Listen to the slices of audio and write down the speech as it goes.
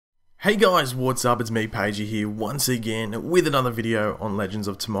Hey guys, what's up? It's me, Pagey here, once again with another video on Legends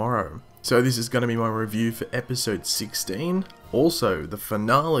of Tomorrow. So this is going to be my review for episode 16, also the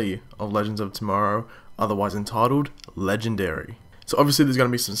finale of Legends of Tomorrow, otherwise entitled Legendary. So obviously there's going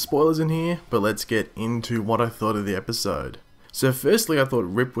to be some spoilers in here, but let's get into what I thought of the episode. So firstly, I thought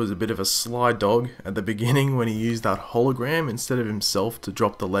Rip was a bit of a sly dog at the beginning when he used that hologram instead of himself to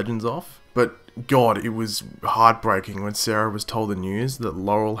drop the legends off. But God, it was heartbreaking when Sarah was told the news that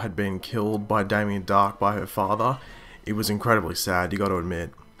Laurel had been killed by Damien Dark by her father. It was incredibly sad, you got to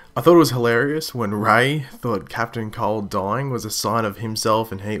admit. I thought it was hilarious when Ray thought Captain Cold dying was a sign of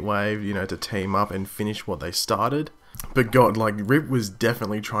himself and Heatwave, you know, to team up and finish what they started. But God, like, Rip was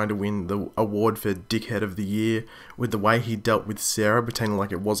definitely trying to win the award for Dickhead of the Year with the way he dealt with Sarah, pretending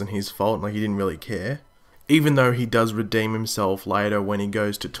like it wasn't his fault, like he didn't really care. Even though he does redeem himself later when he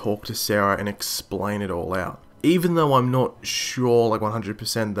goes to talk to Sarah and explain it all out. Even though I'm not sure, like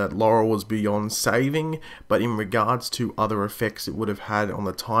 100%, that Laurel was beyond saving, but in regards to other effects it would have had on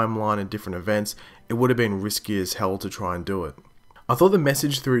the timeline and different events, it would have been risky as hell to try and do it. I thought the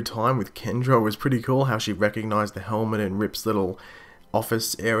message through time with Kendra was pretty cool, how she recognized the helmet in Rip's little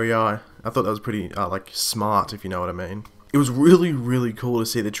office area. I thought that was pretty, like, smart, if you know what I mean. It was really cool to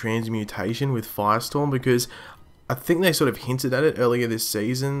see the transmutation with Firestorm, because I think they sort of hinted at it earlier this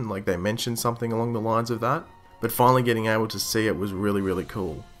season, like they mentioned something along the lines of that. But finally getting able to see it was really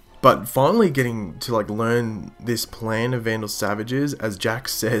cool. But finally getting to like learn this plan of Vandal Savage's, as Jack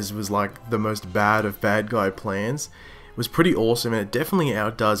says, was like the most bad of bad guy plans. It was pretty awesome, and it definitely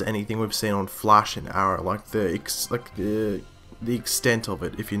outdoes anything we've seen on Flash and Arrow, like the extent of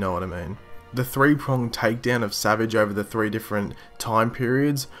it, if you know what I mean. The three-pronged takedown of Savage over the 3 different time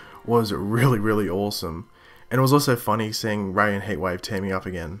periods was really awesome. And it was also funny seeing Ray and Heatwave teaming up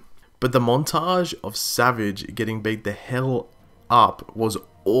again. But the montage of Savage getting beat the hell up was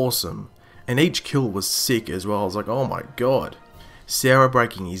awesome. And each kill was sick as well. I was like, oh my god. Sarah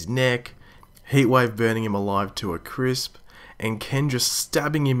breaking his neck, Heatwave burning him alive to a crisp, and Kendra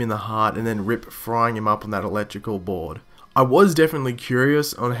stabbing him in the heart and then Rip frying him up on that electrical board. I was definitely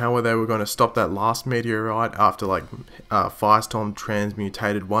curious on how they were going to stop that last meteorite after like Firestorm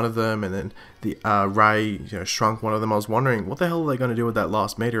transmutated one of them and then the Ray shrunk one of them. I was wondering what the hell are they going to do with that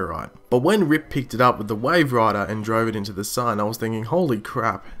last meteorite. But when Rip picked it up with the Wave Rider and drove it into the sun, I was thinking, holy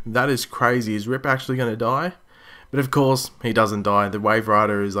crap, that is crazy. Is Rip actually going to die? But of course, he doesn't die. The Wave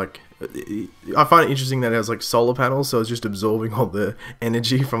Rider is like, I find it interesting that it has like solar panels, so it's just absorbing all the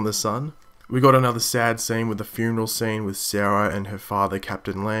energy from the sun. We got another sad scene with the funeral scene with Sarah and her father,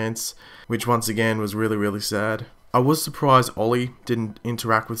 Captain Lance, which once again was really sad. I was surprised Ollie didn't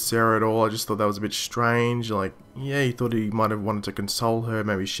interact with Sarah at all. I just thought that was a bit strange. Like, yeah, he thought he might have wanted to console her,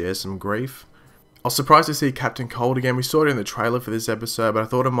 maybe share some grief. I was surprised to see Captain Cold again. We saw it in the trailer for this episode, but I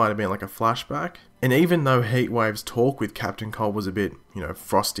thought it might have been like a flashback. And even though Heatwave's talk with Captain Cold was a bit,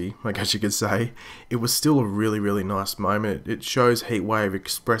 frosty, I guess you could say, it was still a really nice moment. It shows Heatwave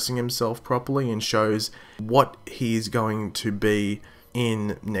expressing himself properly and shows what he's going to be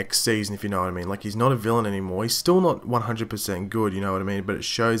in next season, if you know what I mean. Like, he's not a villain anymore. He's still not 100% good, you know what I mean? But it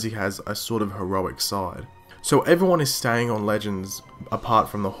shows he has a sort of heroic side. So everyone is staying on Legends apart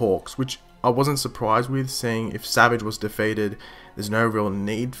from the Hawks, which I wasn't surprised with, seeing if Savage was defeated, there's no real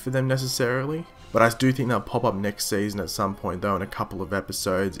need for them necessarily. But I do think they'll pop up next season at some point though, in a couple of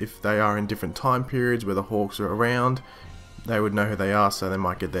episodes. If they are in different time periods where the Hawks are around, they would know who they are, so they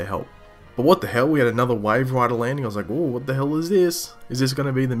might get their help. But what the hell, we had another Wave Rider landing. I was like, oh, what the hell is this? Is this going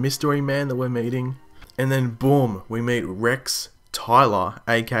to be the mystery man that we're meeting? And then boom, we meet Rex Tyler,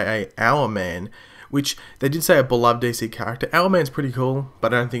 aka Hourman, which they did say a beloved DC character. Hourman's pretty cool,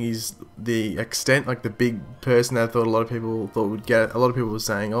 but I don't think he's the extent, like the big person that I thought a lot of people thought would get. A lot of people were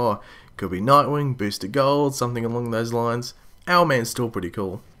saying, oh, could be Nightwing, Booster Gold, something along those lines. Hourman's still pretty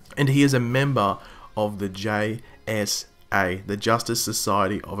cool. And he is a member of the JSA, the Justice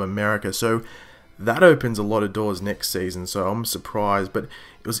Society of America. So that opens a lot of doors next season, so I'm surprised. But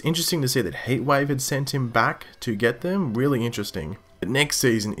it was interesting to see that Heatwave had sent him back to get them. Really interesting. But next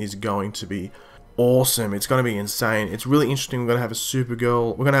season is going to be awesome. It's going to be insane. It's really interesting. We're going to have a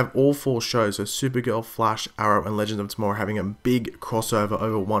Supergirl. We're going to have all 4 shows. So Supergirl, Flash, Arrow, and Legends of Tomorrow having a big crossover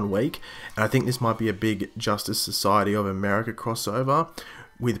over 1 week. And I think this might be a big Justice Society of America crossover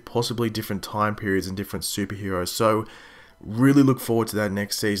with possibly different time periods and different superheroes. So really look forward to that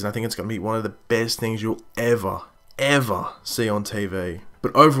next season. I think it's going to be one of the best things you'll ever see on TV.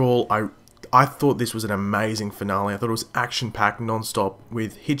 But overall, I thought this was an amazing finale. I thought it was action-packed non-stop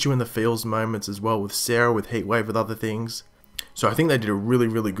with hit-you-in-the-feels moments as well with Sarah, with Heatwave, with other things. So I think they did a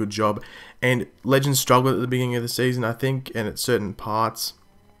really good job. And Legends struggled at the beginning of the season, I think, and at certain parts.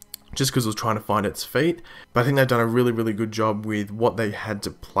 just because it was trying to find its feet. But I think they've done a really, really good job with what they had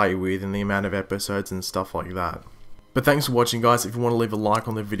to play with and the amount of episodes and stuff like that. But thanks for watching, guys. If you want to leave a like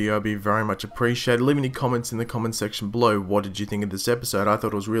on the video, it'd be very much appreciated. Leave any comments in the comment section below. What did you think of this episode? I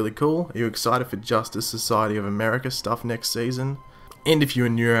thought it was really cool. Are you excited for Justice Society of America stuff next season? And if you're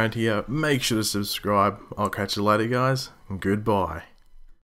new around here, make sure to subscribe. I'll catch you later, guys, and goodbye.